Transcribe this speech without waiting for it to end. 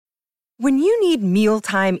When you need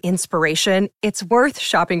mealtime inspiration, it's worth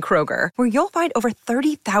shopping Kroger, where you'll find over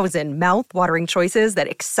 30,000 mouth-watering choices that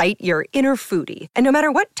excite your inner foodie. And no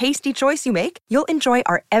matter what tasty choice you make, you'll enjoy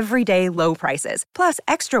our everyday low prices, plus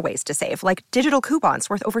extra ways to save, like digital coupons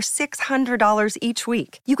worth over $600 each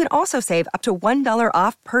week. You can also save up to $1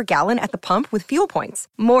 off per gallon at the pump with fuel points.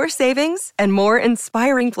 More savings and more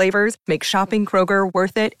inspiring flavors make shopping Kroger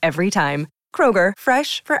worth it every time. Kroger,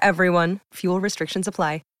 fresh for everyone. Fuel restrictions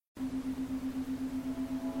apply.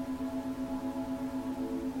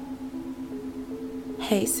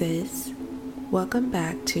 Hey sis, welcome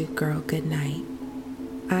back to Girl Goodnight.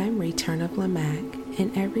 I'm Return of Lamac,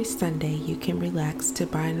 and every Sunday you can relax to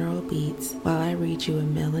binaural beats while I read you a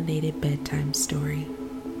melanated bedtime story.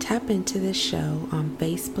 Tap into this show on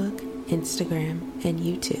Facebook, Instagram, and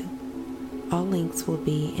YouTube. All links will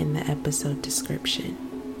be in the episode description.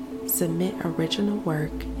 Submit original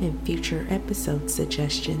work and future episode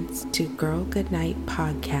suggestions to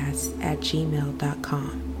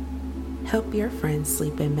girlgoodnightpodcast@gmail.com. Help your friends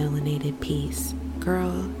sleep in melanated peace.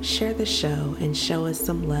 Girl, share the show and show us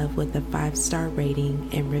some love with a 5-star rating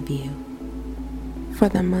and review. For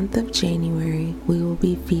the month of January, we will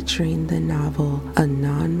be featuring the novel A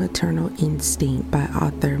Non-Maternal Instinct by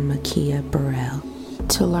author Makia Burrell.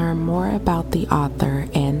 To learn more about the author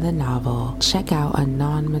and the novel, check out A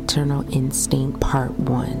Non-Maternal Instinct Part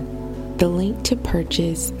 1. The link to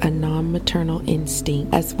purchase A Non-Maternal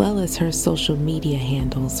Instinct, as well as her social media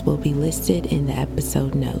handles, will be listed in the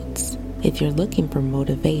episode notes. If you're looking for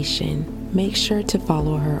motivation, make sure to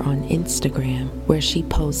follow her on Instagram, where she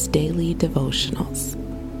posts daily devotionals.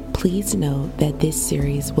 Please note that this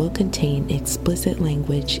series will contain explicit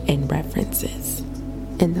language and references.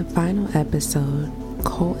 In the final episode,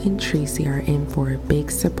 Colt and Tracy are in for a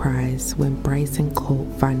big surprise when Bryce and Colt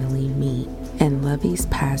finally meet, and Lovey's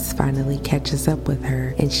past finally catches up with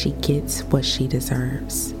her and she gets what she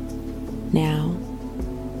deserves. Now,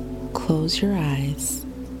 close your eyes,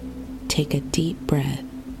 take a deep breath,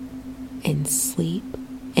 and sleep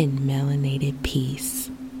in melanated peace.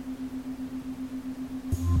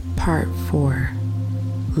 Part 4.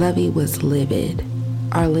 Lovey was livid.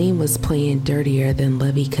 Arlene was playing dirtier than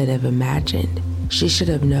Lovey could have imagined. She should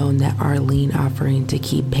have known that Arlene offering to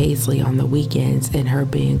keep Paisley on the weekends and her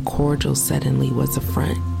being cordial suddenly was a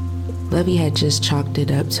front. Lovey had just chalked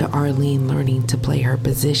it up to Arlene learning to play her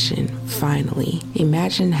position, finally.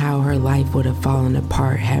 Imagine how her life would have fallen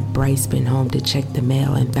apart had Bryce been home to check the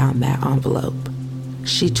mail and found that envelope.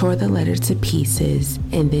 She tore the letter to pieces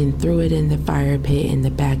and then threw it in the fire pit in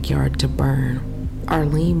the backyard to burn.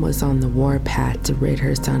 Arlene was on the warpath to rid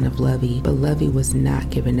her son of Lovey, but Lovey was not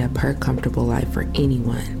giving up her comfortable life for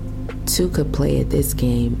anyone. Two could play at this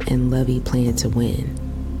game, and Lovey planned to win.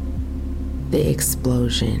 The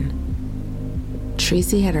explosion.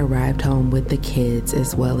 Tracy had arrived home with the kids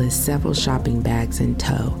as well as several shopping bags in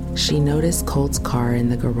tow. She noticed Colt's car in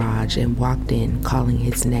the garage and walked in, calling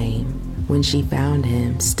his name. When she found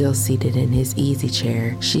him, still seated in his easy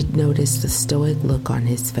chair, she noticed the stoic look on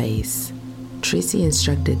his face. Tracy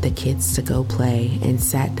instructed the kids to go play and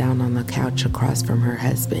sat down on the couch across from her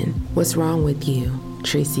husband. "What's wrong with you?"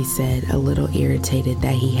 Tracy said, a little irritated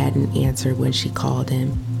that he hadn't answered when she called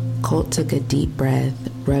him. Colt took a deep breath,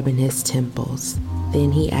 rubbing his temples.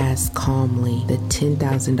 Then he asked calmly the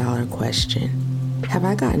 $10,000 question. "Have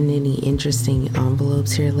I gotten any interesting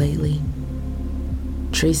envelopes here lately?"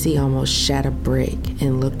 Tracy almost shat a brick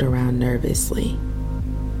and looked around nervously.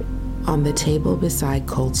 On the table beside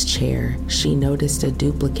Colt's chair, she noticed a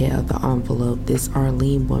duplicate of the envelope this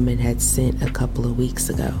Arlene woman had sent a couple of weeks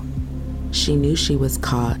ago. She knew she was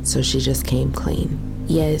caught, so she just came clean.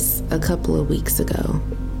 "Yes, a couple of weeks ago.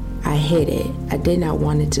 I hid it. I did not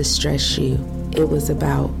want it to stress you. It was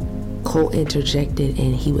about..." Colt interjected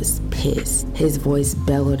and he was pissed. His voice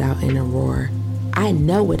bellowed out in a roar. "I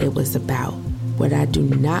know what it was about. What I do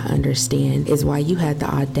not understand is why you had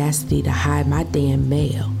the audacity to hide my damn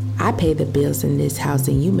mail. I pay the bills in this house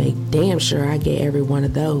and you make damn sure I get every one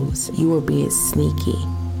of those. You were being sneaky.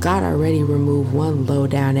 God already removed one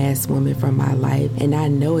low-down ass woman from my life, and I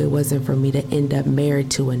know it wasn't for me to end up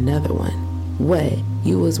married to another one. What,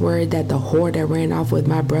 you was worried that the whore that ran off with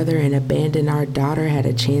my brother and abandoned our daughter had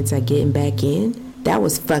a chance at getting back in? That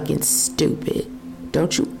was fucking stupid.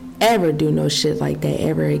 Don't you ever do no shit like that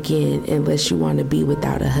ever again unless you want to be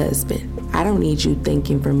without a husband. I don't need you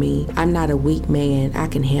thinking for me. I'm not a weak man. I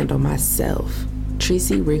can handle myself."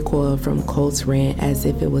 Tracy recoiled from Colt's rant as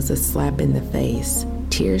if it was a slap in the face.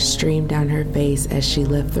 Tears streamed down her face as she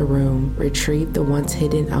left the room, retrieved the once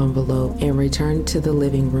hidden envelope, and returned to the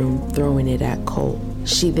living room, throwing it at Colt.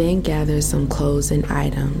 She then gathered some clothes and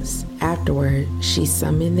items. Afterward, she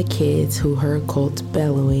summoned the kids who heard Colt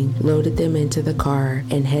bellowing, loaded them into the car,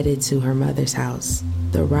 and headed to her mother's house.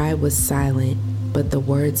 The ride was silent, but the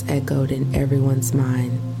words echoed in everyone's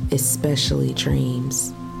mind, especially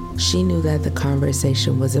Dream's. She knew that the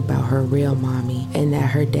conversation was about her real mommy and that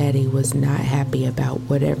her daddy was not happy about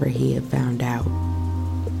whatever he had found out.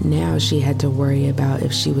 Now she had to worry about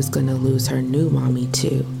if she was going to lose her new mommy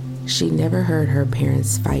too. She never heard her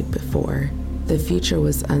parents fight before. The future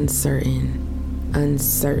was uncertain, and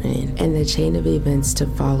the chain of events to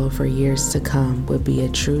follow for years to come would be a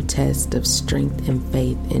true test of strength and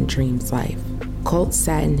faith in Dream's life. Colt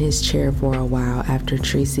sat in his chair for a while after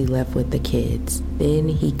Tracy left with the kids. Then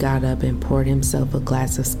he got up and poured himself a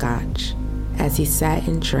glass of scotch. As he sat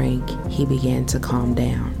and drank, he began to calm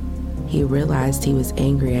down. He realized he was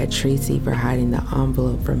angry at Tracy for hiding the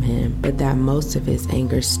envelope from him, but that most of his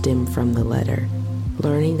anger stemmed from the letter.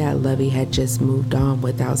 Learning that Lovey had just moved on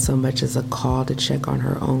without so much as a call to check on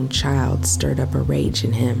her own child stirred up a rage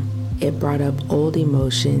in him. It brought up old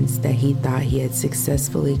emotions that he thought he had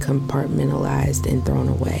successfully compartmentalized and thrown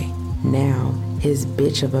away. Now, his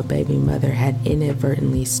bitch of a baby mother had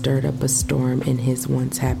inadvertently stirred up a storm in his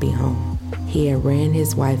once happy home. He had ran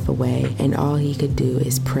his wife away, and all he could do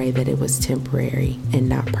is pray that it was temporary and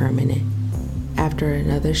not permanent. After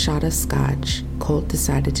another shot of scotch, Colt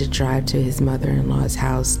decided to drive to his mother-in-law's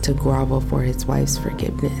house to grovel for his wife's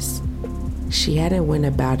forgiveness. She hadn't went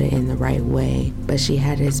about it in the right way, but she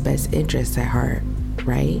had his best interests at heart,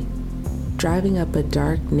 right? Driving up a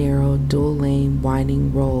dark, narrow, dual-lane,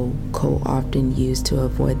 winding road Colt often used to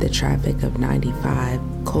avoid the traffic of 95,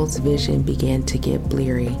 Colt's vision began to get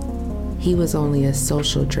bleary. He was only a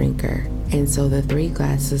social drinker, and so the 3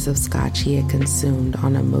 glasses of scotch he had consumed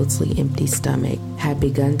on a mostly empty stomach had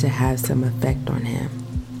begun to have some effect on him.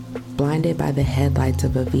 Blinded by the headlights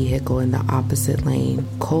of a vehicle in the opposite lane,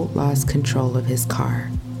 Colt lost control of his car.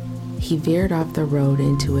 He veered off the road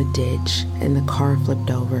into a ditch, and the car flipped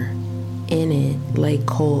over. In it lay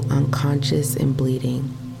Colt unconscious and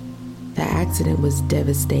bleeding. The accident was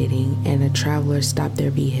devastating, and a traveler stopped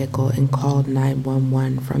their vehicle and called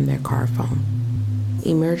 911 from their car phone.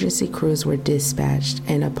 Emergency crews were dispatched,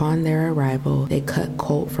 and upon their arrival, they cut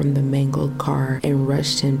Colt from the mangled car and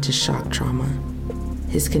rushed him to shock trauma.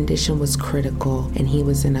 His condition was critical, and he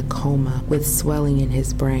was in a coma with swelling in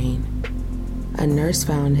his brain. A nurse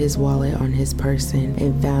found his wallet on his person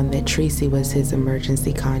and found that Tracy was his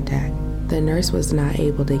emergency contact. The nurse was not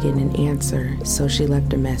able to get an answer, so she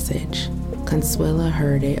left a message. Consuela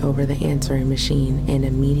heard it over the answering machine and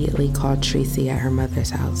immediately called Tracy at her mother's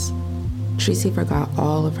house. Tracy forgot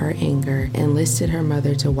all of her anger, enlisted her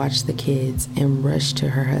mother to watch the kids, and rushed to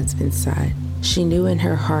her husband's side. She knew in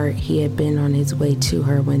her heart he had been on his way to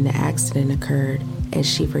her when the accident occurred, and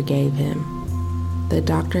she forgave him. The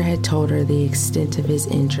doctor had told her the extent of his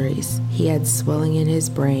injuries. He had swelling in his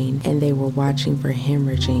brain, and they were watching for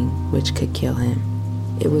hemorrhaging, which could kill him.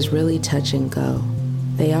 It was really touch and go.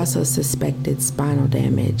 They also suspected spinal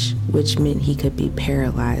damage, which meant he could be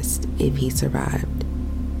paralyzed if he survived.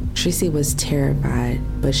 Tracy was terrified,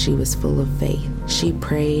 but she was full of faith. She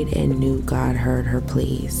prayed and knew God heard her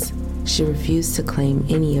pleas. She refused to claim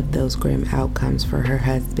any of those grim outcomes for her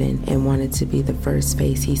husband and wanted to be the first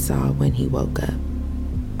face he saw when he woke up.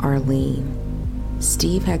 Arlene.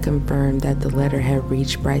 Steve had confirmed that the letter had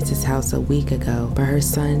reached Bryce's house a week ago, but her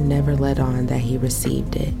son never let on that he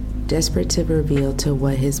received it. Desperate to reveal to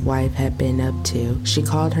what his wife had been up to, she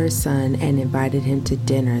called her son and invited him to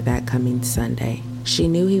dinner that coming Sunday. She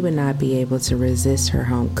knew he would not be able to resist her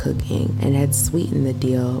home cooking and had sweetened the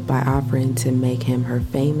deal by offering to make him her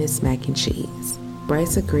famous mac and cheese.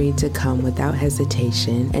 Bryce agreed to come without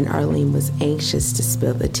hesitation, and Arlene was anxious to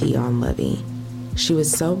spill the tea on Lovey. She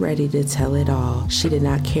was so ready to tell it all, she did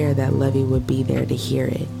not care that Lovey would be there to hear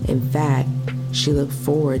it. In fact, she looked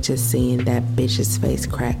forward to seeing that bitch's face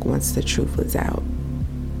crack once the truth was out.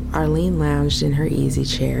 Arlene lounged in her easy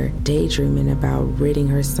chair, daydreaming about ridding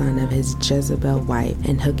her son of his Jezebel wife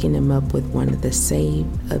and hooking him up with one of the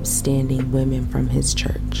saved, upstanding women from his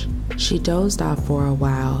church. She dozed off for a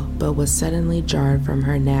while, but was suddenly jarred from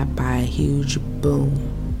her nap by a huge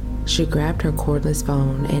boom. She grabbed her cordless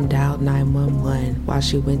phone and dialed 911 while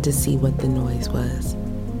she went to see what the noise was.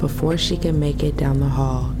 Before she could make it down the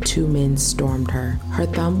hall, 2 men stormed her. Her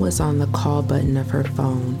thumb was on the call button of her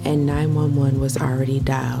phone, and 911 was already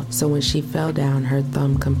dialed, so when she fell down, her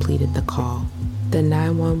thumb completed the call. The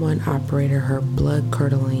 911 operator heard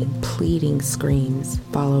blood-curdling, pleading screams,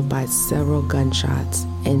 followed by several gunshots,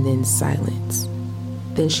 and then silence.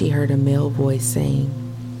 Then she heard a male voice saying,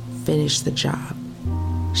 "Finish the job."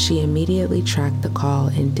 She immediately tracked the call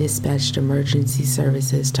and dispatched emergency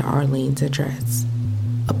services to Arlene's address.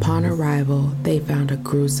 Upon arrival, they found a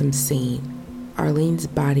gruesome scene. Arlene's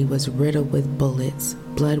body was riddled with bullets,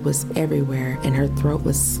 blood was everywhere, and her throat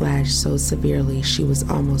was slashed so severely she was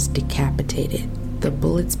almost decapitated. The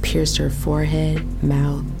bullets pierced her forehead,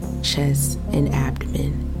 mouth, chest, and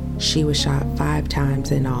abdomen. She was shot 5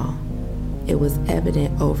 times in all. It was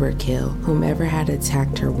evident overkill. Whomever had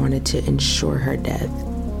attacked her wanted to ensure her death.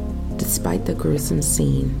 Despite the gruesome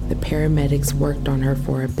scene, the paramedics worked on her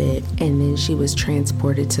for a bit, and then she was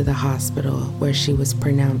transported to the hospital where she was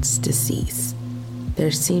pronounced deceased.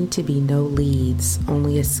 There seemed to be no leads,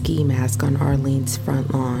 only a ski mask on Arlene's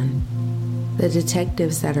front lawn. The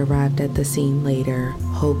detectives that arrived at the scene later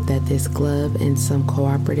hoped that this glove and some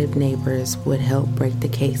cooperative neighbors would help break the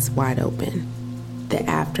case wide open. The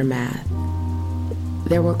aftermath.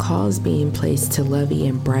 There were calls being placed to Lovey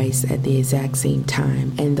and Bryce at the exact same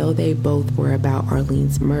time, and though they both were about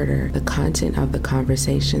Arlene's murder, the content of the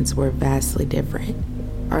conversations were vastly different.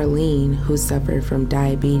 Arlene, who suffered from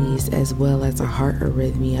diabetes as well as a heart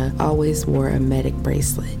arrhythmia, always wore a medic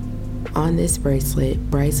bracelet. On this bracelet,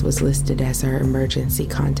 Bryce was listed as her emergency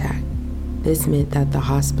contact. This meant that the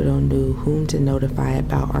hospital knew whom to notify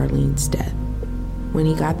about Arlene's death. When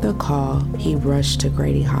he got the call, he rushed to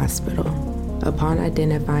Grady Hospital. Upon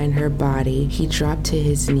identifying her body, he dropped to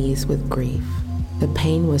his knees with grief. The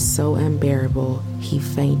pain was so unbearable, he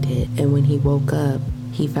fainted, and when he woke up,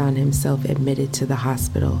 he found himself admitted to the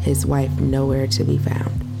hospital, his wife nowhere to be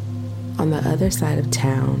found. On the other side of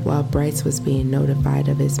town, while Bryce was being notified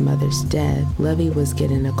of his mother's death, Lovey was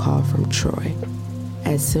getting a call from Troy.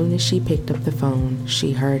 As soon as she picked up the phone,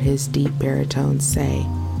 she heard his deep baritone say,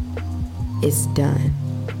 "It's done.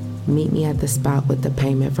 Meet me at the spot with the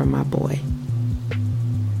payment from my boy."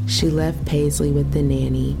 She left Paisley with the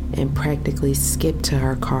nanny and practically skipped to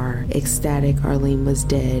her car, ecstatic Arlene was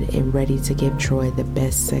dead and ready to give Troy the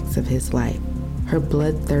best sex of his life. Her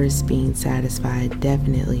bloodthirst being satisfied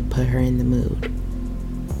definitely put her in the mood.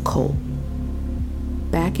 Colt.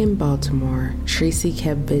 Back in Baltimore, Tracy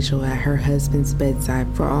kept vigil at her husband's bedside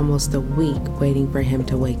for almost a week waiting for him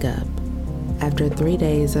to wake up. After 3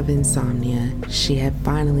 days of insomnia, she had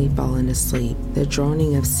finally fallen asleep, the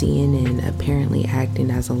droning of CNN apparently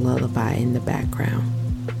acting as a lullaby in the background.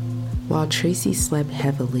 While Tracy slept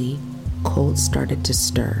heavily, Colt started to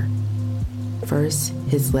stir. First,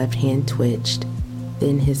 his left hand twitched,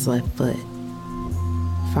 then his left foot.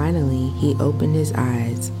 Finally, he opened his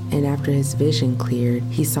eyes, and after his vision cleared,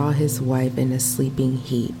 he saw his wife in a sleeping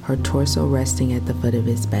heap, her torso resting at the foot of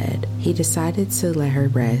his bed. He decided to let her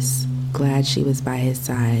rest, glad she was by his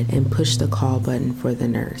side, and pushed the call button for the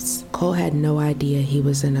nurse. Cole had no idea he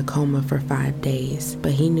was in a coma for 5 days,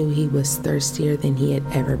 but he knew he was thirstier than he had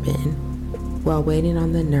ever been. While waiting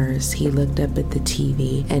on the nurse, he looked up at the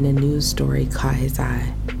TV and a news story caught his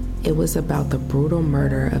eye. It was about the brutal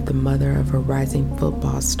murder of the mother of a rising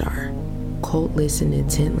football star. Colt listened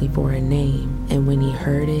intently for a name, and when he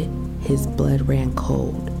heard it, his blood ran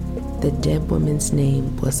cold. The dead woman's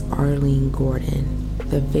name was Arlene Gordon,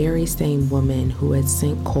 the very same woman who had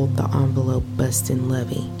sent Colt the envelope busting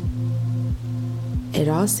Lovey. It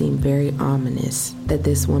all seemed very ominous that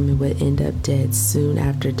this woman would end up dead soon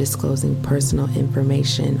after disclosing personal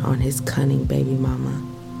information on his cunning baby mama.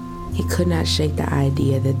 He could not shake the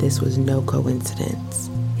idea that this was no coincidence.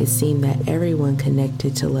 It seemed that everyone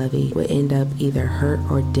connected to Lovey would end up either hurt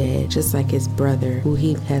or dead, just like his brother, who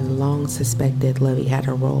he had long suspected Lovey had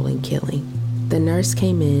a role in killing. The nurse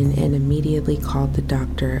came in and immediately called the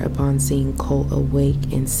doctor upon seeing Colt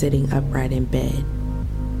awake and sitting upright in bed.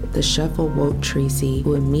 The shuffle woke Tracy,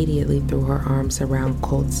 who immediately threw her arms around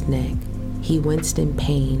Colt's neck. He winced in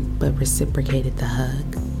pain, but reciprocated the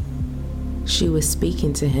hug. She was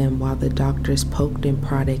speaking to him while the doctors poked and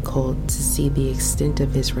prodded Colt to see the extent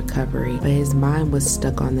of his recovery, but his mind was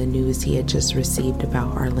stuck on the news he had just received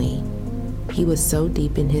about Arlene. He was so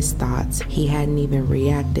deep in his thoughts, he hadn't even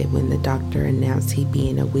reacted when the doctor announced he'd be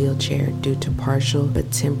in a wheelchair due to partial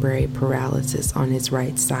but temporary paralysis on his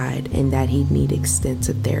right side and that he'd need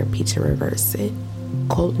extensive therapy to reverse it.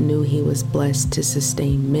 Colt knew he was blessed to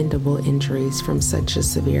sustain mendable injuries from such a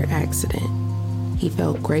severe accident. He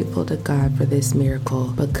felt grateful to God for this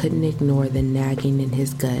miracle, but couldn't ignore the nagging in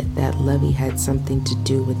his gut that Lovey had something to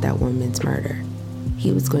do with that woman's murder.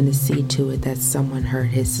 He was going to see to it that someone heard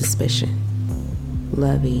his suspicion.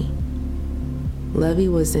 Lovey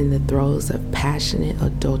was in the throes of passionate,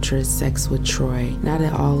 adulterous sex with Troy, not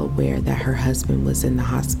at all aware that her husband was in the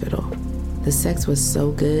hospital. The sex was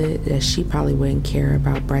so good that she probably wouldn't care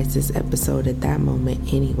about Bryce's episode at that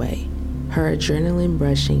moment anyway. Her adrenaline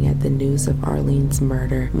rushing at the news of Arlene's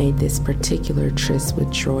murder made this particular tryst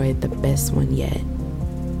with Troy the best one yet.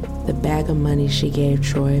 The bag of money she gave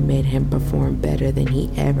Troy made him perform better than he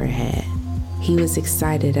ever had. He was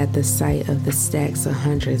excited at the sight of the stacks of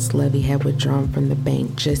hundreds Levy had withdrawn from the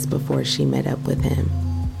bank just before she met up with him.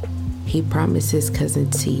 He promised his cousin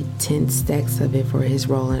Teeth 10 stacks of it for his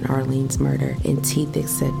role in Arlene's murder, and Teeth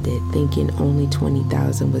accepted, thinking only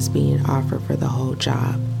 $20,000 was being offered for the whole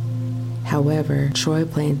job. However, Troy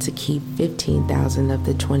planned to keep $15,000 of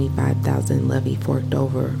the $25,000 Levy forked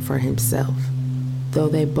over for himself. Though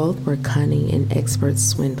they both were cunning and expert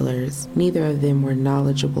swindlers, neither of them were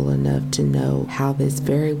knowledgeable enough to know how this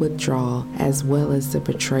very withdrawal, as well as the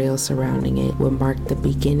betrayal surrounding it, would mark the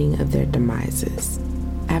beginning of their demises.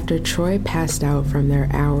 After Troy passed out from their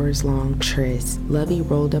hours-long tryst, Levy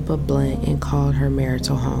rolled up a blunt and called her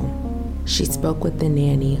marital home. She spoke with the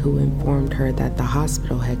nanny, who informed her that the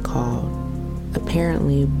hospital had called.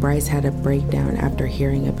 Apparently, Bryce had a breakdown after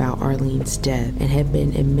hearing about Arlene's death and had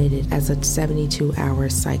been admitted as a 72-hour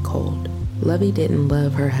psych hold. Levy didn't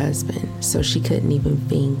love her husband, so she couldn't even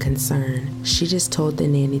feign concern. She just told the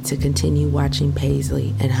nanny to continue watching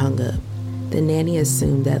Paisley and hung up. The nanny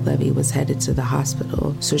assumed that Levy was headed to the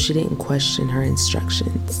hospital, so she didn't question her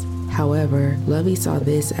instructions. However, Levy saw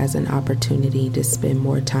this as an opportunity to spend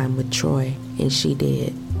more time with Troy, and she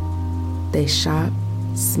did. They shopped,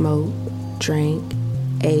 smoked, drank,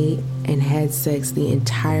 ate, and had sex the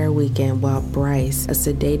entire weekend while Bryce, a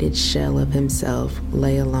sedated shell of himself,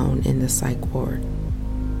 lay alone in the psych ward.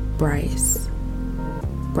 Bryce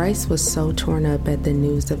was so torn up at the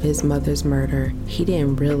news of his mother's murder, he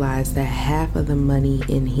didn't realize that half of the money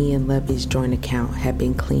in he and Levy's joint account had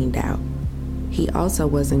been cleaned out. He also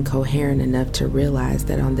wasn't coherent enough to realize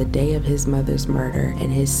that on the day of his mother's murder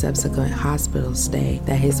and his subsequent hospital stay,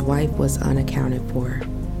 that his wife was unaccounted for.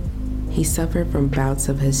 He suffered from bouts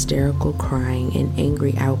of hysterical crying and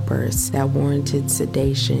angry outbursts that warranted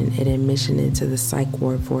sedation and admission into the psych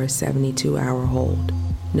ward for a 72-hour hold.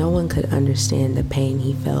 No one could understand the pain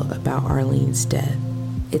he felt about Arlene's death.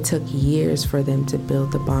 It took years for them to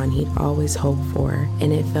build the bond he'd always hoped for,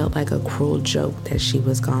 and it felt like a cruel joke that she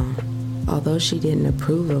was gone. Although she didn't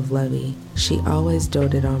approve of Levy, she always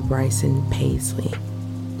doted on Bryce and Paisley.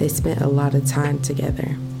 They spent a lot of time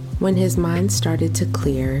together. When his mind started to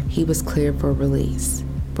clear, he was cleared for release.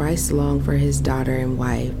 Bryce longed for his daughter and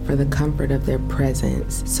wife, for the comfort of their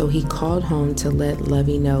presence, so he called home to let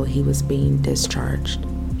Levy know he was being discharged.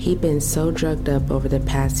 He'd been so drugged up over the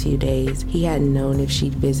past few days, he hadn't known if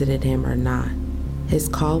she'd visited him or not. His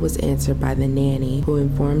call was answered by the nanny, who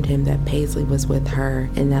informed him that Paisley was with her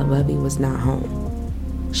and that Levy was not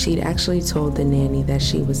home. She'd actually told the nanny that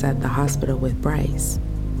she was at the hospital with Bryce.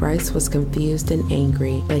 Bryce was confused and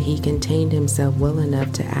angry, but he contained himself well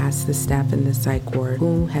enough to ask the staff in the psych ward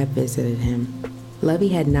who had visited him. Levy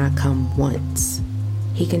had not come once.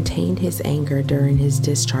 He contained his anger during his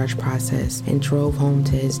discharge process and drove home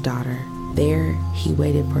to his daughter. There, he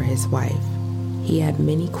waited for his wife. He had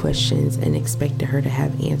many questions and expected her to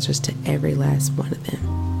have answers to every last one of them.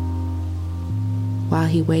 While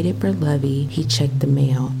he waited for Levy, he checked the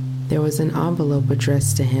mail. There was an envelope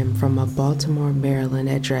addressed to him from a Baltimore, Maryland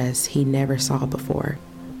address he never saw before.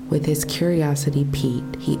 With his curiosity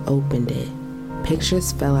piqued, he opened it.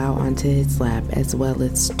 Pictures fell out onto his lap, as well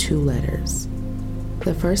as 2 letters.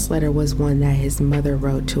 The first letter was one that his mother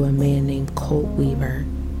wrote to a man named Colt Weaver.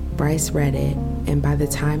 Bryce read it, and by the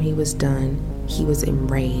time he was done, he was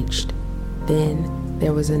enraged. Then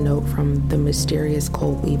there was a note from the mysterious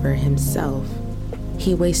Colt Weaver himself.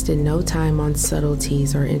 He wasted no time on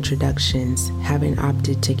subtleties or introductions, having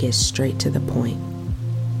opted to get straight to the point.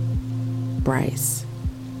 Bryce,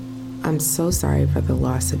 I'm so sorry for the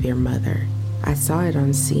loss of your mother. I saw it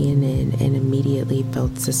on CNN and immediately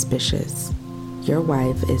felt suspicious. Your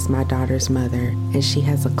wife is my daughter's mother, and she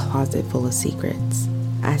has a closet full of secrets.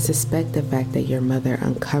 I suspect the fact that your mother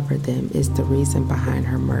uncovered them is the reason behind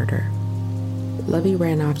her murder. Levy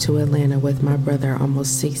ran off to Atlanta with my brother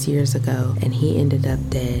almost 6 years ago, and he ended up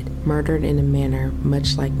dead, murdered in a manner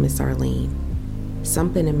much like Miss Arlene.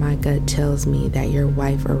 Something in my gut tells me that your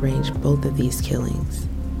wife arranged both of these killings.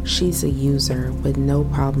 She's a user with no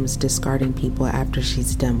problems discarding people after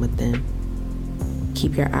she's done with them.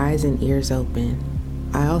 Keep your eyes and ears open.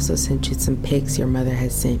 I also sent you some pics your mother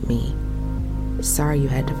has sent me. Sorry you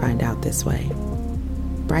had to find out this way.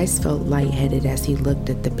 Bryce felt lightheaded as he looked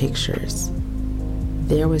at the pictures.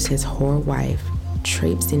 There was his whore wife,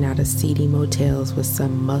 traipsing out of seedy motels with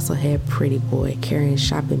some musclehead pretty boy carrying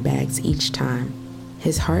shopping bags each time.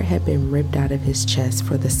 His heart had been ripped out of his chest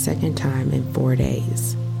for the second time in 4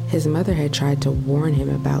 days. His mother had tried to warn him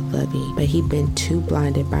about Lovey, but he'd been too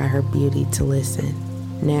blinded by her beauty to listen.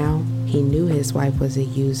 Now, he knew his wife was a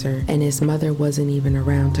user, and his mother wasn't even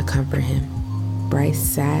around to comfort him. Bryce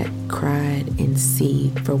sat, cried, and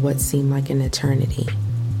seethed for what seemed like an eternity.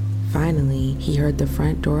 Finally, he heard the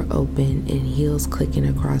front door open and heels clicking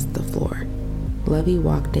across the floor. Lovey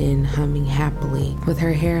walked in, humming happily, with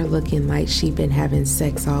her hair looking like she'd been having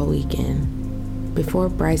sex all weekend. Before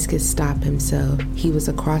Bryce could stop himself, he was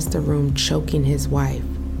across the room choking his wife.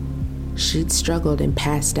 She'd struggled and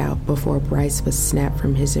passed out before Bryce was snapped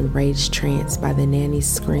from his enraged trance by the nanny's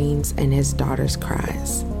screams and his daughter's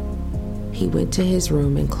cries. He went to his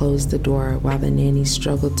room and closed the door while the nanny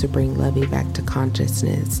struggled to bring Lovey back to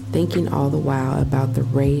consciousness, thinking all the while about the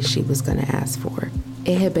raise she was going to ask for.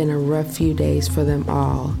 It had been a rough few days for them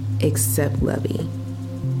all, except Lovey.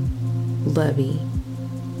 Lovey.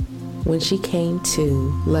 When she came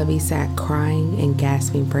to, Lovey sat crying and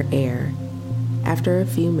gasping for air. After a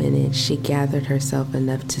few minutes, she gathered herself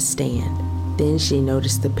enough to stand. Then she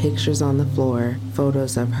noticed the pictures on the floor,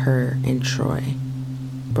 photos of her and Troy.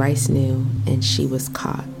 Bryce knew, and she was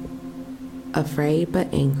caught. Afraid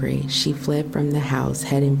but angry, she fled from the house,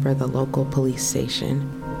 heading for the local police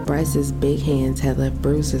station. Bryce's big hands had left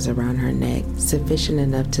bruises around her neck, sufficient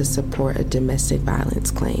enough to support a domestic violence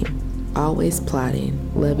claim. Always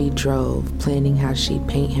plotting, Lovey drove, planning how she'd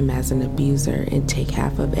paint him as an abuser and take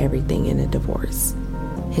half of everything in a divorce.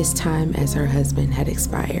 His time as her husband had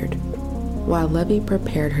expired. While Lovey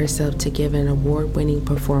prepared herself to give an award-winning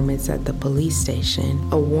performance at the police station,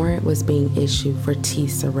 a warrant was being issued for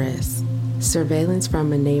Teith's arrest. Surveillance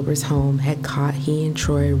from a neighbor's home had caught he and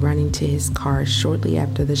Troy running to his car shortly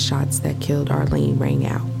after the shots that killed Arlene rang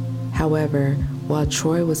out. However, while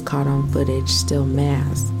Troy was caught on footage still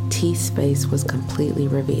masked, Teith's face was completely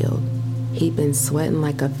revealed. He'd been sweating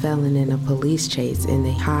like a felon in a police chase in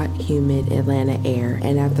the hot, humid Atlanta air,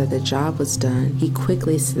 and after the job was done, he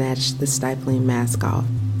quickly snatched the stifling mask off.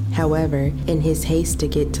 However, in his haste to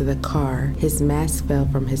get to the car, his mask fell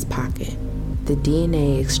from his pocket. The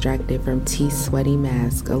DNA extracted from Teith's sweaty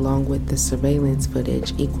mask, along with the surveillance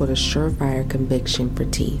footage, equaled a surefire conviction for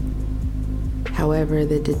Teith. However,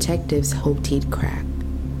 the detectives hoped he'd crack.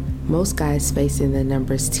 Most guys facing the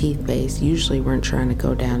numbers Teith faced usually weren't trying to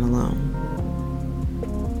go down alone.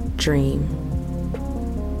 Dream.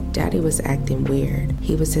 Daddy was acting weird.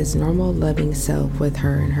 He was his normal loving self with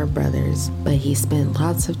her and her brothers, but he spent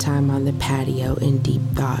lots of time on the patio in deep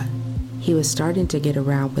thought. He was starting to get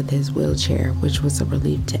around with his wheelchair, which was a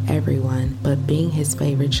relief to everyone, but being his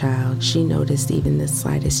favorite child, she noticed even the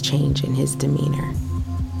slightest change in his demeanor.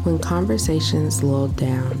 When conversations lulled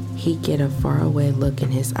down, he'd get a faraway look in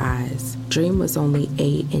his eyes. Dream was only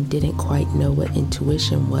 8 and didn't quite know what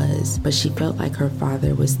intuition was, but she felt like her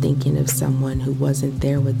father was thinking of someone who wasn't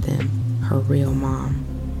there with them, her real mom.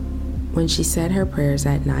 When she said her prayers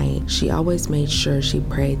at night, she always made sure she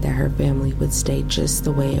prayed that her family would stay just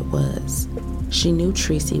the way it was. She knew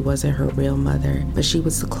Tracy wasn't her real mother, but she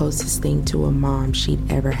was the closest thing to a mom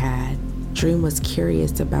she'd ever had. Dream was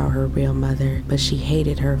curious about her real mother, but she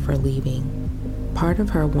hated her for leaving. Part of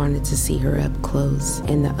her wanted to see her up close,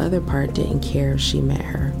 and the other part didn't care if she met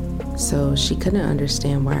her. So she couldn't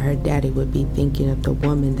understand why her daddy would be thinking of the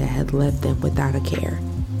woman that had left them without a care.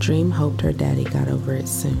 Dream hoped her daddy got over it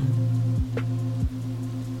soon.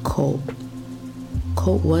 Colt.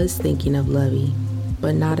 Colt was thinking of Lovey,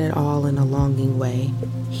 but not at all in a longing way.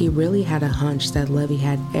 He really had a hunch that Lovey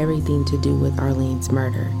had everything to do with Arlene's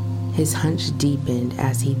murder. His hunch deepened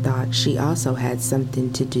as he thought she also had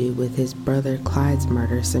something to do with his brother Clyde's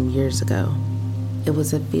murder some years ago. It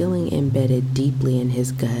was a feeling embedded deeply in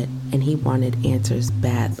his gut, and he wanted answers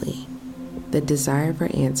badly. The desire for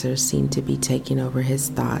answers seemed to be taking over his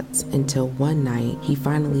thoughts until one night he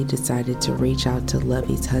finally decided to reach out to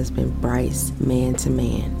Lovey's husband Bryce, man to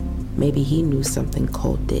man. Maybe he knew something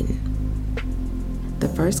Colt didn't. The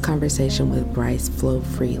first conversation with Bryce flowed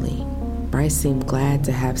freely. Bryce seemed glad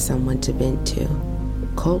to have someone to vent to.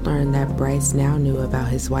 Colt learned that Bryce now knew about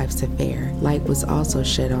his wife's affair. Light was also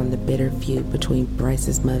shed on the bitter feud between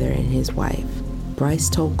Bryce's mother and his wife. Bryce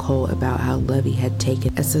told Colt about how Lovey had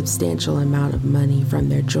taken a substantial amount of money from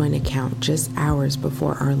their joint account just hours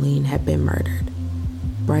before Arlene had been murdered.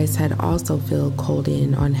 Bryce had also filled Colt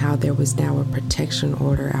in on how there was now a protection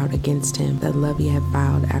order out against him that Lovey had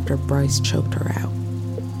filed after Bryce choked her out.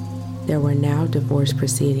 There were now divorce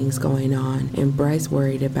proceedings going on, and Bryce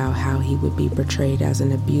worried about how he would be portrayed as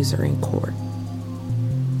an abuser in court.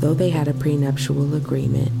 Though they had a prenuptial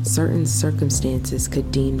agreement, certain circumstances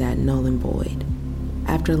could deem that null and void.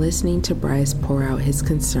 After listening to Bryce pour out his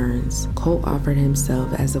concerns, Colt offered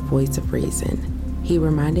himself as a voice of reason. He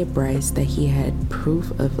reminded Bryce that he had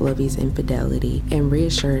proof of Lovey's infidelity and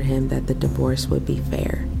reassured him that the divorce would be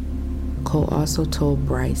fair. Cole also told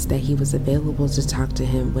Bryce that he was available to talk to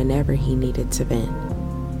him whenever he needed to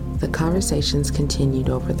vent. The conversations continued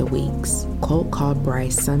over the weeks. Cole called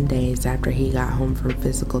Bryce some days after he got home from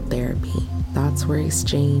physical therapy. Thoughts were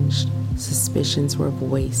exchanged, suspicions were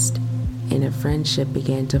voiced, and a friendship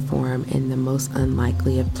began to form in the most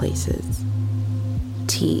unlikely of places.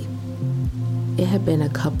 Teeth. It had been a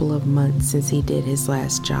couple of months since he did his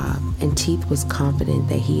last job, and Teeth was confident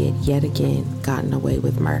that he had yet again gotten away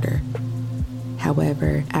with murder.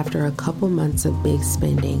 However, after a couple months of big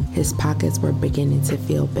spending, his pockets were beginning to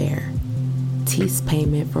feel bare. Teeth's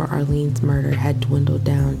payment for Arlene's murder had dwindled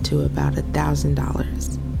down to about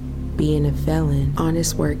 $1,000. Being a felon,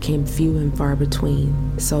 honest work came few and far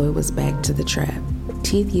between, so it was back to the trap.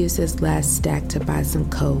 Teeth used his last stack to buy some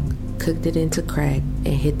coke, cooked it into crack, and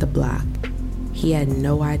hit the block. He had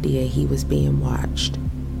no idea he was being watched.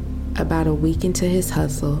 About a week into his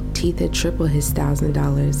hustle, Teeth had tripled his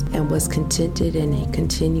 $1,000 and was contented in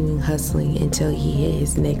continuing hustling until he hit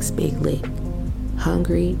his next big lick.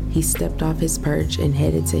 Hungry, he stepped off his perch and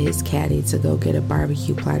headed to his caddy to go get a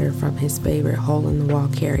barbecue platter from his favorite hole-in-the-wall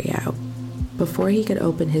carryout. Before he could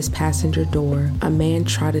open his passenger door, a man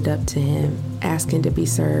trotted up to him, asking to be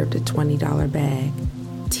served a $20 bag.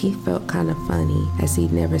 Teeth felt kind of funny, as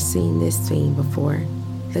he'd never seen this fiend before.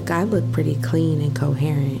 The guy looked pretty clean and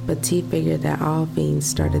coherent, but Teeth figured that all fiends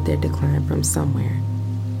started their decline from somewhere.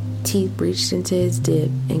 Teeth reached into his dip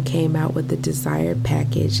and came out with the desired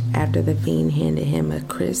package after the fiend handed him a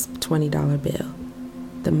crisp $20 bill.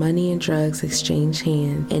 The money and drugs exchanged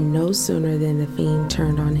hands, and no sooner than the fiend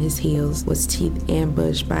turned on his heels was Teeth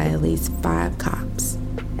ambushed by at least 5 cops.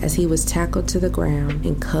 As he was tackled to the ground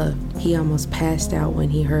and cuffed, he almost passed out when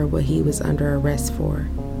he heard what he was under arrest for.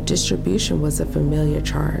 Distribution was a familiar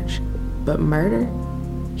charge, but murder?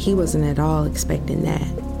 He wasn't at all expecting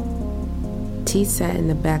that. Teeth sat in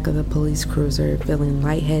the back of the police cruiser, feeling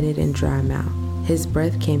lightheaded and dry-mouthed. His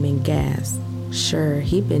breath came in gasps. Sure,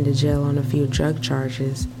 he'd been to jail on a few drug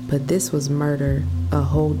charges, but this was murder, a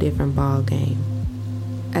whole different ballgame.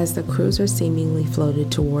 As the cruiser seemingly floated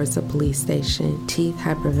towards the police station, Teeth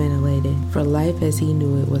hyperventilated, for life as he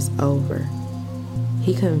knew it was over.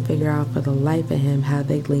 He couldn't figure out for the life of him how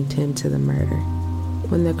they linked him to the murder.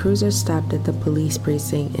 When the cruiser stopped at the police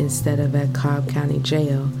precinct instead of at Cobb County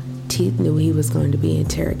Jail, Teeth knew he was going to be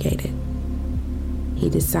interrogated. He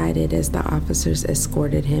decided as the officers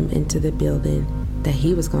escorted him into the building that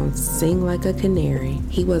he was going to sing like a canary.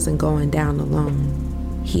 He wasn't going down alone.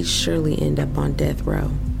 He'd surely end up on death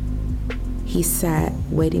row. He sat,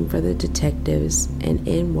 waiting for the detectives, and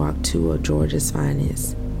in walked 2 of Georgia's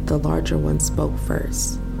finest. The larger one spoke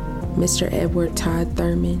first. Mr. Edward Todd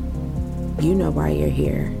Thurman, you know why you're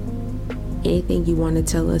here. Anything you want to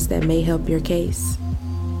tell us that may help your case?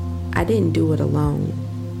 I didn't do it alone,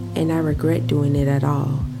 and I regret doing it at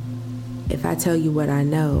all. If I tell you what I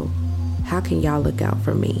know, how can y'all look out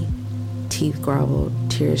for me? Teeth groveled,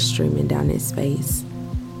 tears streaming down his face.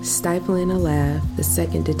 Stifling a laugh, the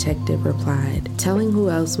second detective replied, "Telling who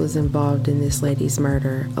else was involved in this lady's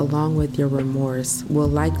murder, along with your remorse, will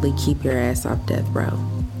likely keep your ass off death row."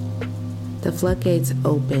 The floodgates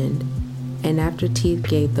opened, and after Teeth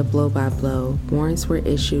gave the blow-by-blow, warrants were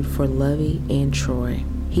issued for Lovey and Troy.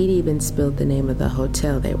 He'd even spilled the name of the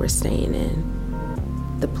hotel they were staying in.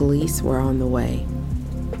 The police were on the way.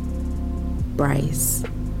 Bryce.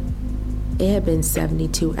 It had been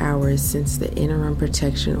 72 hours since the interim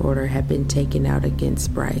protection order had been taken out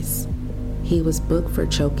against Bryce. He was booked for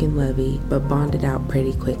choking Lovey, but bonded out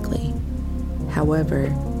pretty quickly.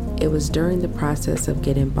 However, it was during the process of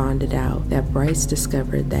getting bonded out that Bryce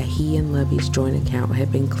discovered that he and Lovey's joint account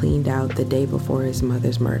had been cleaned out the day before his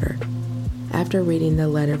mother's murder. After reading the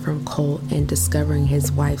letter from Colt and discovering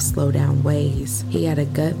his wife's low-down ways, he had a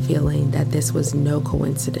gut feeling that this was no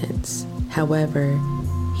coincidence. However,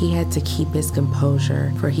 he had to keep his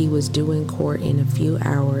composure, for he was due in court in a few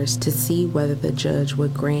hours to see whether the judge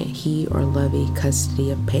would grant he or Lovey custody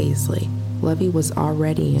of Paisley. Lovey was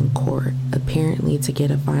already in court, apparently to get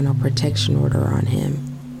a final protection order on him,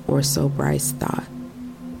 or so Bryce thought.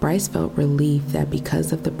 Bryce felt relieved that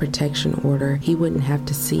because of the protection order, he wouldn't have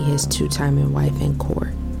to see his two-timing wife in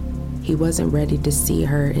court. He wasn't ready to see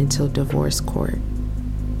her until divorce court.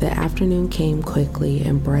 The afternoon came quickly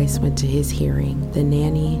and Bryce went to his hearing, the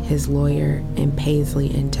nanny, his lawyer, and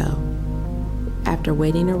Paisley in tow. After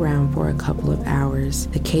waiting around for a couple of hours,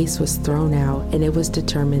 the case was thrown out and it was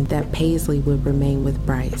determined that Paisley would remain with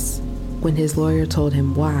Bryce. When his lawyer told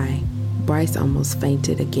him why, Bryce almost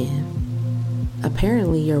fainted again.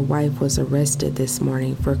 Apparently your wife was arrested this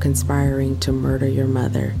morning for conspiring to murder your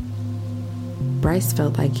mother. Bryce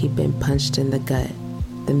felt like he'd been punched in the gut.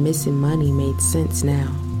 The missing money made sense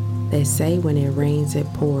now. They say when it rains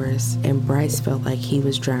it pours, and Bryce felt like he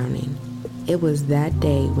was drowning. It was that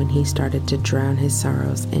day when he started to drown his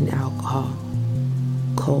sorrows in alcohol.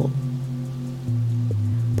 Colt.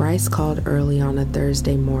 Bryce called early on a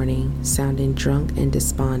Thursday morning, sounding drunk and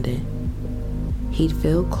despondent. He'd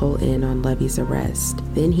filled Colt in on Lovey's arrest.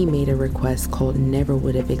 Then he made a request Colt never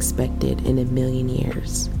would have expected in a million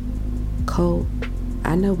years. Colt,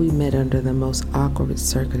 I know we met under the most awkward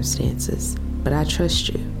circumstances, but I trust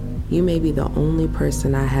you. You may be the only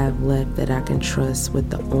person I have left that I can trust with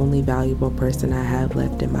the only valuable person I have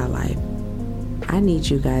left in my life. I need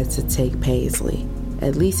you guys to take Paisley,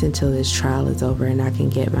 at least until this trial is over and I can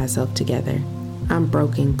get myself together. I'm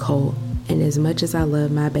broken, Colt, and as much as I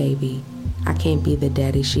love my baby, I can't be the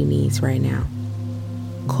daddy she needs right now.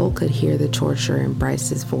 Colt could hear the torture in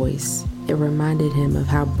Bryce's voice. It reminded him of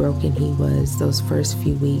how broken he was those first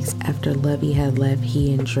few weeks after Lovey had left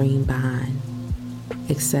he and Dream behind.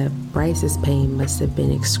 Except Bryce's pain must have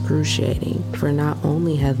been excruciating, for not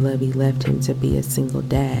only had Lovey left him to be a single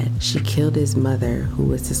dad, she killed his mother, who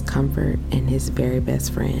was his comfort and his very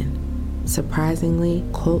best friend. Surprisingly,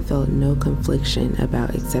 Colt felt no confliction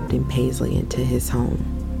about accepting Paisley into his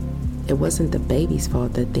home. It wasn't the baby's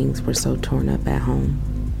fault that things were so torn up at home.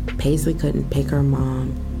 Paisley couldn't pick her mom,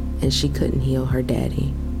 and she couldn't heal her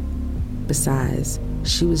daddy. Besides,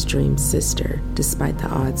 she was Dream's sister, despite the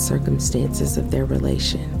odd circumstances of their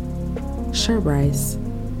relation. Sure, Bryce,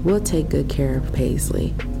 we'll take good care of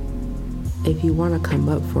Paisley. If you want to come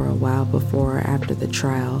up for a while before or after the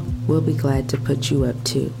trial, we'll be glad to put you up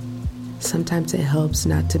too. Sometimes it helps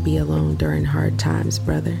not to be alone during hard times,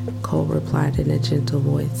 brother, Colt replied in a gentle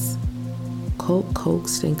voice. Colt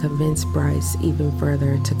coaxed and convinced Bryce even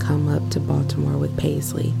further to come up to Baltimore with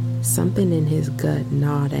Paisley. Something in his gut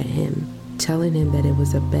gnawed at him, telling him that it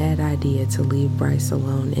was a bad idea to leave Bryce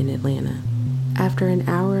alone in Atlanta. After an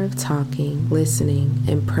hour of talking, listening,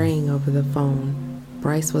 and praying over the phone,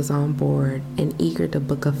 Bryce was on board and eager to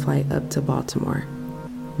book a flight up to Baltimore.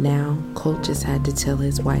 Now, Colt just had to tell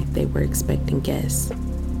his wife they were expecting guests.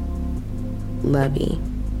 Lovey.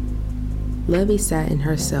 Lovey sat in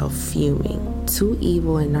her cell fuming. Too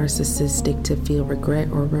evil and narcissistic to feel regret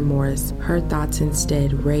or remorse, her thoughts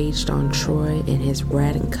instead raged on Troy and his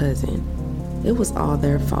ratting cousin. It was all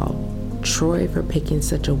their fault. Troy for picking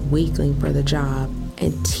such a weakling for the job,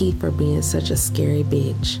 and T for being such a scary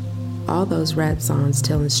bitch. All those rap songs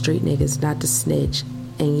telling street niggas not to snitch,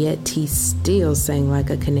 and yet T still sang like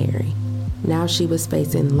a canary. Now she was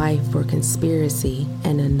facing life for conspiracy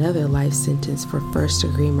and another life sentence for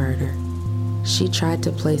first-degree murder. She tried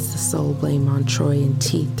to place the sole blame on Troy and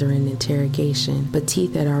Teeth during interrogation, but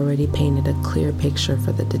Teeth had already painted a clear picture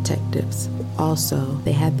for the detectives. Also,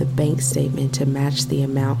 they had the bank statement to match the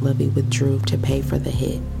amount Lovey withdrew to pay for the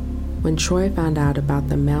hit. When Troy found out about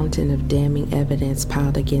the mountain of damning evidence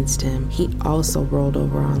piled against him, he also rolled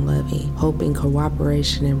over on Lovey, hoping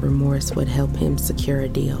cooperation and remorse would help him secure a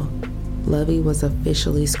deal. Lovey was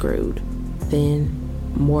officially screwed.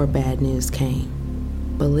 Then, more bad news came.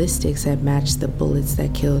 Ballistics had matched the bullets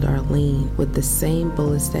that killed Arlene with the same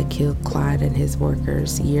bullets that killed Clyde and his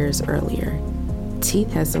workers years earlier.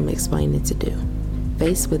 Teeth had some explaining to do.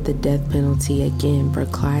 Faced with the death penalty again for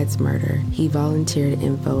Clyde's murder, he volunteered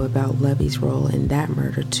info about Lovey's role in that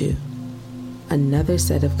murder too. Another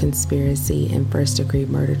set of conspiracy and first-degree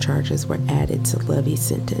murder charges were added to Lovey's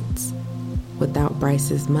sentence. Without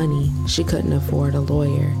Bryce's money, she couldn't afford a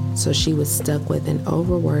lawyer, so she was stuck with an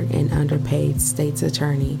overworked and underpaid state's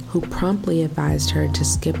attorney who promptly advised her to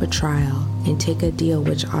skip a trial and take a deal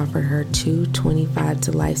which offered her 2 25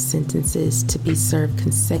 to life sentences to be served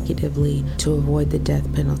consecutively to avoid the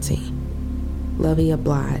death penalty. Lovey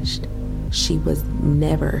obliged. She was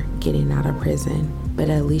never getting out of prison,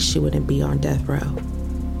 but at least she wouldn't be on death row.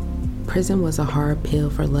 Prison was a hard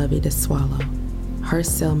pill for Lovey to swallow. Her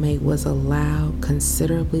cellmate was a loud,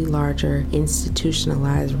 considerably larger,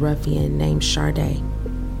 institutionalized ruffian named Sade.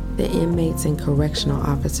 The inmates and correctional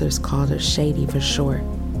officers called her Shady for short,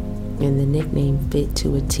 and the nickname fit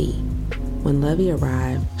to a T. When Lovey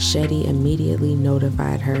arrived, Shady immediately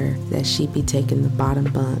notified her that she'd be taking the bottom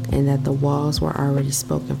bunk and that the walls were already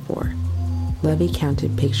spoken for. Lovey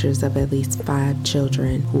counted pictures of at least 5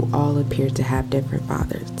 children who all appeared to have different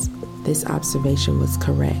fathers. This observation was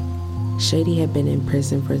correct. Shady had been in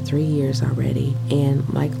prison for 3 years already and,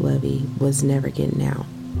 like Lovey, was never getting out.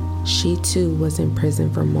 She too was in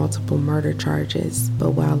prison for multiple murder charges,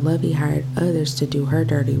 but while Lovey hired others to do her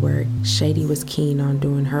dirty work, Shady was keen on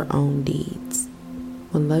doing her own deeds.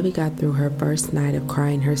 When Lovey got through her first night of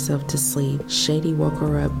crying herself to sleep, Shady woke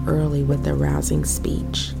her up early with a rousing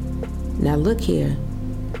speech. "Now look here,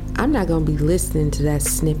 I'm not gonna be listening to that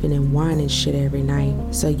sniffing and whining shit every night,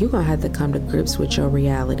 so you're gonna have to come to grips with your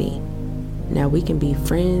reality. Now we can be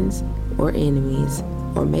friends or enemies,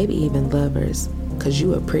 or maybe even lovers, cause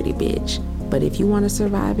you a pretty bitch. But if you wanna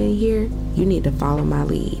survive in here, you need to follow my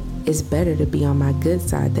lead. It's better to be on my good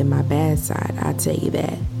side than my bad side, I tell you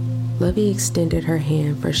that." Lovey extended her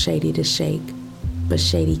hand for Shady to shake, but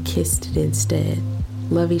Shady kissed it instead.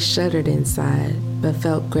 Lovey shuddered inside, but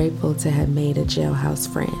felt grateful to have made a jailhouse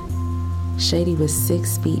friend. Shady was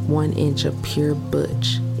 6 feet 1 inch of pure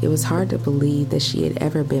butch. It was hard to believe that she had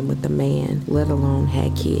ever been with a man, let alone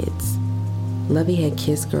had kids. Lovey had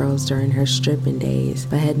kissed girls during her stripping days,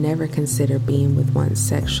 but had never considered being with one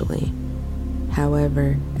sexually.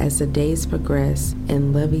 However, as the days progressed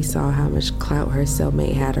and Lovey saw how much clout her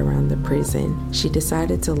cellmate had around the prison, she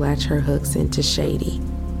decided to latch her hooks into Shady.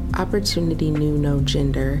 Opportunity knew no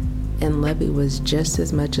gender, and Lovey was just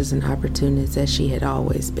as much as an opportunist as she had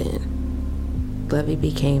always been. Lovey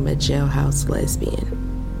became a jailhouse lesbian.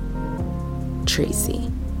 Tracy.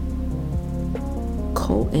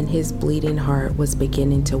 Colt and his bleeding heart was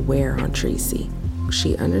beginning to wear on Tracy.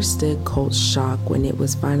 She understood Colt's shock when it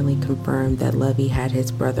was finally confirmed that Lovey had his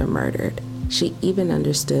brother murdered. She even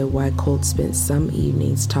understood why Colt spent some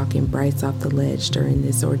evenings talking Bryce off the ledge during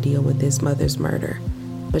this ordeal with his mother's murder.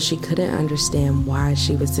 But she couldn't understand why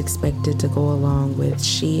she was expected to go along with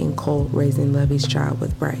she and Colt raising Lovey's child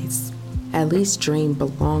with Bryce. At least Dream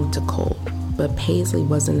belonged to Colt, but Paisley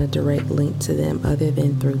wasn't a direct link to them other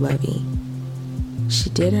than through Lovey. She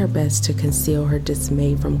did her best to conceal her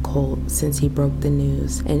dismay from Colt since he broke the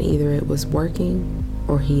news, and either it was working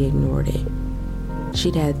or he ignored it.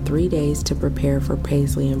 She'd had 3 days to prepare for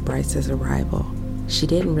Paisley and Bryce's arrival. She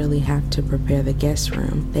didn't really have to prepare the guest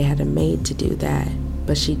room, they had a maid to do that,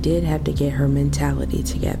 but she did have to get her mentality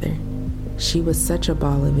together. She was such a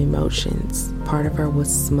ball of emotions. Part of her was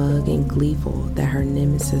smug and gleeful that her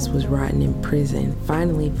nemesis was rotting in prison,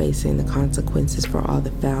 finally facing the consequences for all the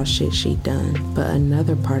foul shit she'd done. But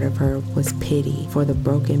another part of her was pity for the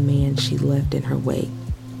broken man she left in her wake.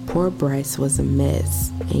 Poor Bryce was a mess,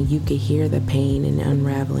 and you could hear the pain and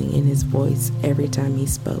unraveling in his voice every time he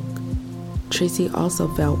spoke. Tracy also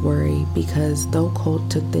felt worried because though Colt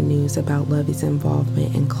took the news about Lovey's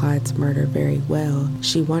involvement in Clyde's murder very well,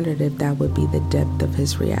 she wondered if that would be the depth of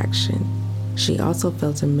his reaction. She also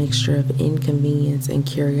felt a mixture of inconvenience and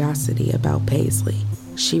curiosity about Paisley.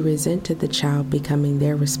 She resented the child becoming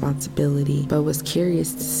their responsibility, but was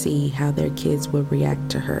curious to see how their kids would react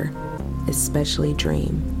to her, especially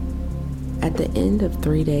Dream. At the end of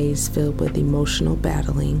 3 days filled with emotional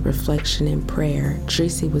battling, reflection, and prayer,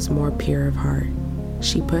 Tracy was more pure of heart.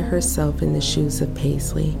 She put herself in the shoes of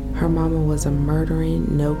Paisley. Her mama was a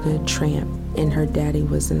murdering, no-good tramp, and her daddy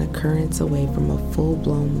was an occurrence away from a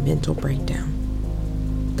full-blown mental breakdown.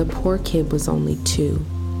 The poor kid was only 2.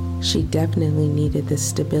 She definitely needed the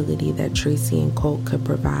stability that Tracy and Colt could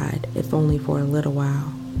provide, if only for a little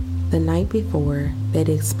while. The night before, they'd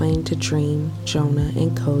explained to Dream, Jonah,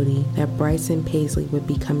 and Cody that Bryce and Paisley would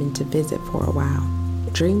be coming to visit for a while.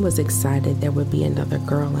 Dream was excited there would be another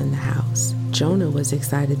girl in the house. Jonah was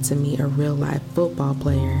excited to meet a real-life football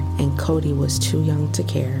player, and Cody was too young to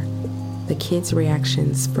care. The kids'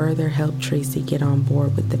 reactions further helped Tracy get on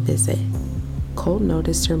board with the visit. Colt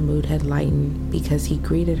noticed her mood had lightened because he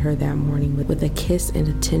greeted her that morning with a kiss and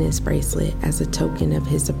a tennis bracelet as a token of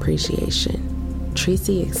his appreciation.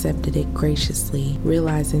 Tracy accepted it graciously,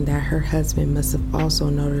 realizing that her husband must have also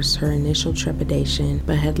noticed her initial trepidation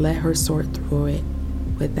but had let her sort through it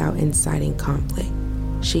without inciting conflict.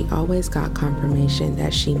 She always got confirmation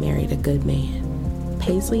that she married a good man.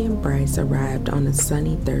 Paisley and Bryce arrived on a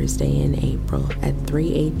sunny Thursday in April at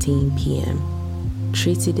 3:18 p.m.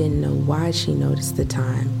 Tracy didn't know why she noticed the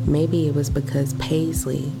time. Maybe it was because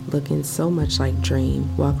Paisley, looking so much like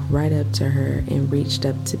Dream, walked right up to her and reached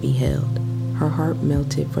up to be held. Her heart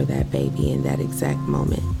melted for that baby in that exact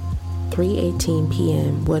moment. 3:18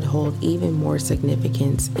 p.m. would hold even more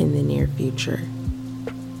significance in the near future.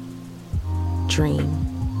 Dream.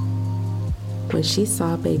 When she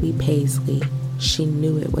saw baby Paisley, she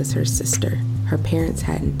knew it was her sister. Her parents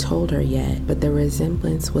hadn't told her yet, but the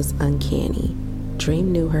resemblance was uncanny.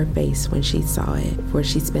 Dream knew her face when she saw it, for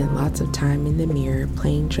she spent lots of time in the mirror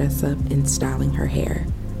playing dress up and styling her hair.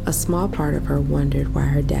 A small part of her wondered why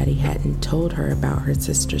her daddy hadn't told her about her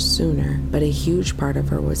sister sooner, but a huge part of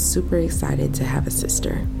her was super excited to have a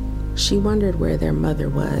sister. She wondered where their mother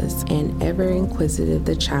was, and ever inquisitive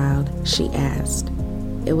the child, she asked,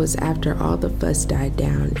 It was after all the fuss died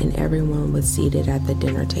down and everyone was seated at the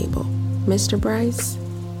dinner table. "Mr. Bryce,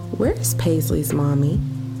 where's Paisley's mommy?"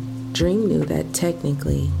 Dream knew that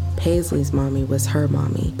technically, Paisley's mommy was her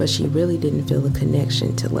mommy, but she really didn't feel a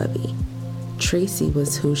connection to Levy. Tracy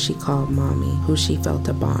was who she called mommy, who she felt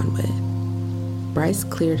a bond with. Bryce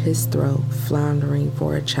cleared his throat, floundering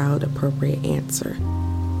for a child-appropriate answer.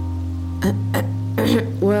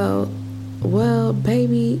 Well,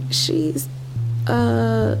 baby, she's,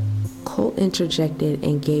 Colt interjected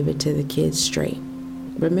and gave it to the kids straight.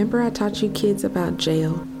 "Remember I taught you kids about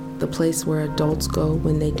jail, the place where adults go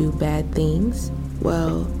when they do bad things?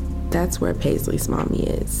 Well, that's where Paisley's mommy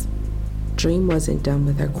is." Dream wasn't done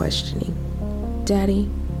with her questioning. "Daddy,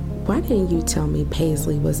 why didn't you tell me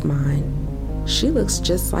Paisley was mine? She looks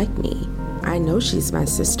just like me. I know she's my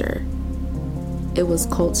sister." It was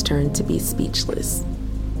Colt's turn to be speechless.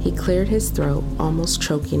 He cleared his throat, almost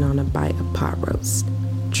choking on a bite of pot roast.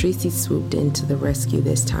 Tracy swooped in to the rescue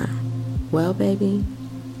this time. "Well, baby,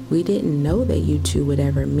 we didn't know that you two would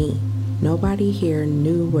ever meet. Nobody here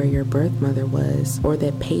knew where your birth mother was or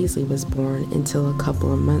that Paisley was born until a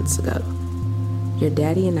couple of months ago. Your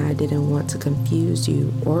daddy and I didn't want to confuse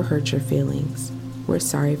you or hurt your feelings. We're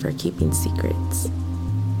sorry for keeping secrets."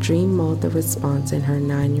 Dream mulled the response in her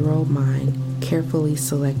 9-year-old mind, carefully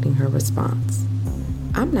selecting her response.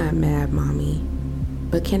 "I'm not mad, Mommy.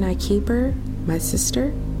 But can I keep her, my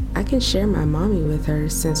sister? I can share my mommy with her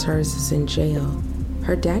since hers is in jail.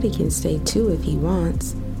 Her daddy can stay too if he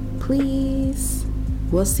wants. Please?"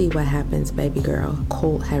 "We'll see what happens, baby girl."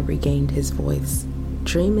 Colt had regained his voice.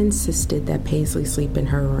 Dream insisted that Paisley sleep in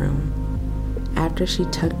her room. After she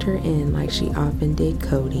tucked her in like she often did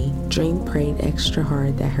Cody, Dream prayed extra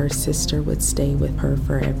hard that her sister would stay with her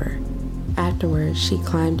forever. Afterwards, she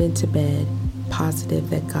climbed into bed, positive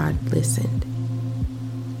that God listened.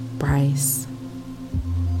 Bryce.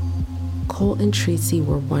 Colt and Tracy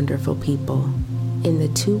were wonderful people. In the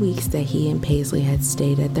 2 weeks that he and Paisley had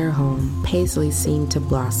stayed at their home, Paisley seemed to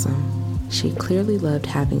blossom. She clearly loved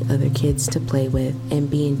having other kids to play with and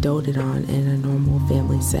being doted on in a normal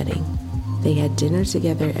family setting. They had dinner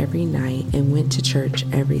together every night and went to church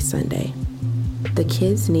every Sunday. The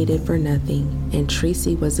kids needed for nothing, and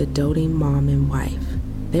Tracy was a doting mom and wife.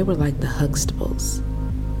 They were like the Huxtables.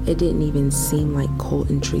 It didn't even seem like Colt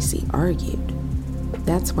and Tracy argued.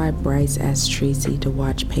 That's why Bryce asked Tracy to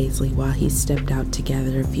watch Paisley while he stepped out to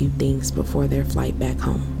gather a few things before their flight back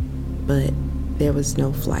home. But there was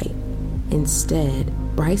no flight. Instead,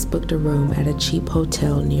 Bryce booked a room at a cheap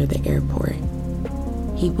hotel near the airport.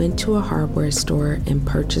 He went to a hardware store and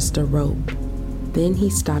purchased a rope. Then he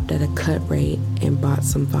stopped at a cut rate and bought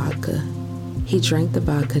some vodka. He drank the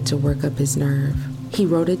vodka to work up his nerve. He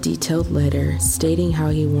wrote a detailed letter stating how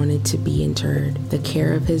he wanted to be interred, the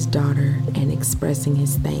care of his daughter, and expressing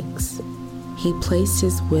his thanks. He placed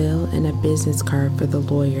his will and a business card for the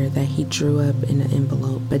lawyer that he drew up in an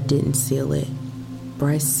envelope but didn't seal it.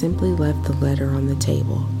 Bryce simply left the letter on the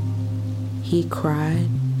table. He cried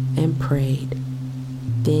and prayed.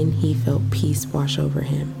 Then he felt peace wash over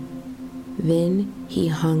him. Then he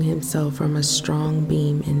hung himself from a strong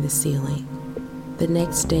beam in the ceiling. The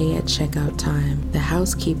next day at checkout time, the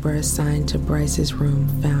housekeeper assigned to Bryce's room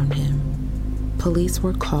found him. Police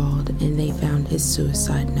were called and they found his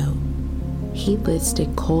suicide note. He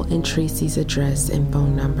listed Colt and Tracy's address and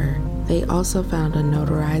phone number. They also found a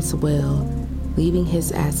notarized will, leaving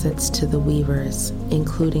his assets to the Weavers,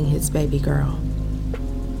 including his baby girl,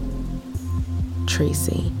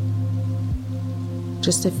 Tracy.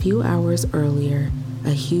 Just a few hours earlier,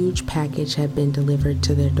 a huge package had been delivered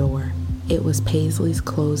to their door. It was Paisley's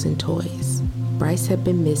clothes and toys. Bryce had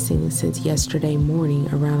been missing since yesterday morning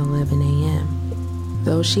around 11 a.m.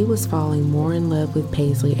 Though she was falling more in love with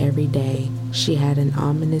Paisley every day, she had an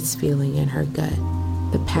ominous feeling in her gut.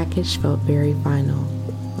 The package felt very final,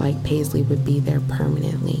 like Paisley would be there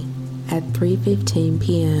permanently. At 3:15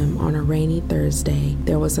 p.m. on a rainy Thursday,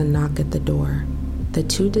 there was a knock at the door. The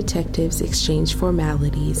two detectives exchanged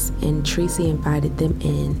formalities, and Tracy invited them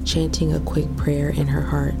in, chanting a quick prayer in her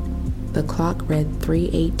heart. The clock read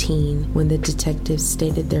 3:18 when the detectives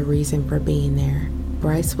stated their reason for being there.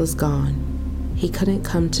 Bryce was gone. He couldn't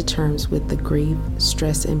come to terms with the grief,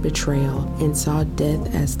 stress, and betrayal, and saw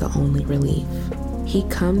death as the only relief. He'd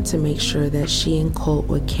come to make sure that she and Colt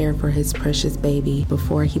would care for his precious baby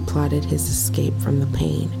before he plotted his escape from the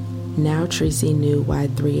pain. Now Tracy knew why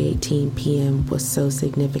 3:18 p.m. was so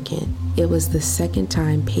significant. It was the second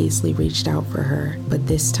time Paisley reached out for her, but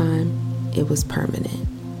this time, it was permanent.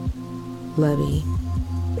 Levy.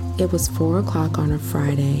 It was 4 o'clock on a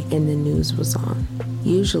Friday and the news was on.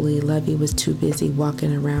 Usually, Lovey was too busy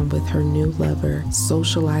walking around with her new lover,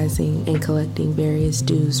 socializing and collecting various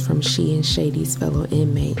dues from she and Shady's fellow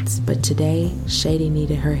inmates. But today, Shady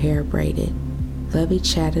needed her hair braided. Lovey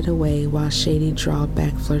chatted away while Shady drawled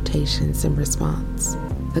back flirtations in response.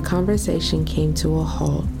 The conversation came to a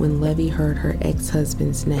halt when Lovey heard her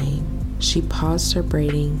ex-husband's name. She paused her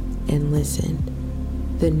braiding and listened.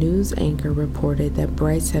 The news anchor reported that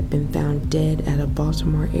Bryce had been found dead at a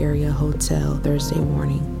Baltimore area hotel Thursday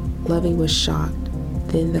morning. Lovey was shocked.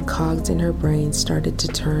 Then the cogs in her brain started to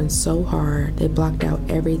turn so hard they blocked out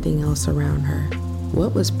everything else around her.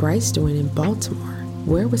 What was Bryce doing in Baltimore?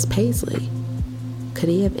 Where was Paisley? Could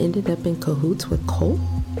he have ended up in cahoots with Colt?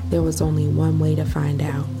 There was only one way to find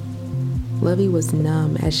out. Lovey was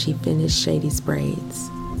numb as she finished Shady's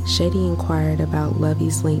braids. Shady inquired about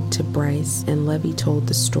Lovey's link to Bryce, and Lovey told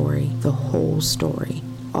the story, the whole story,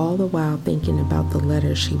 all the while thinking about the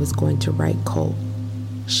letter she was going to write Colt.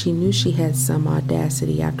 She knew she had some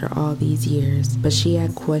audacity after all these years, but she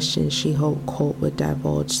had questions she hoped Colt would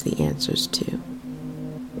divulge the answers to.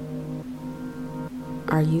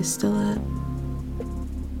 Are you still up?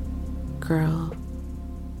 Girl,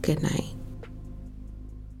 good night.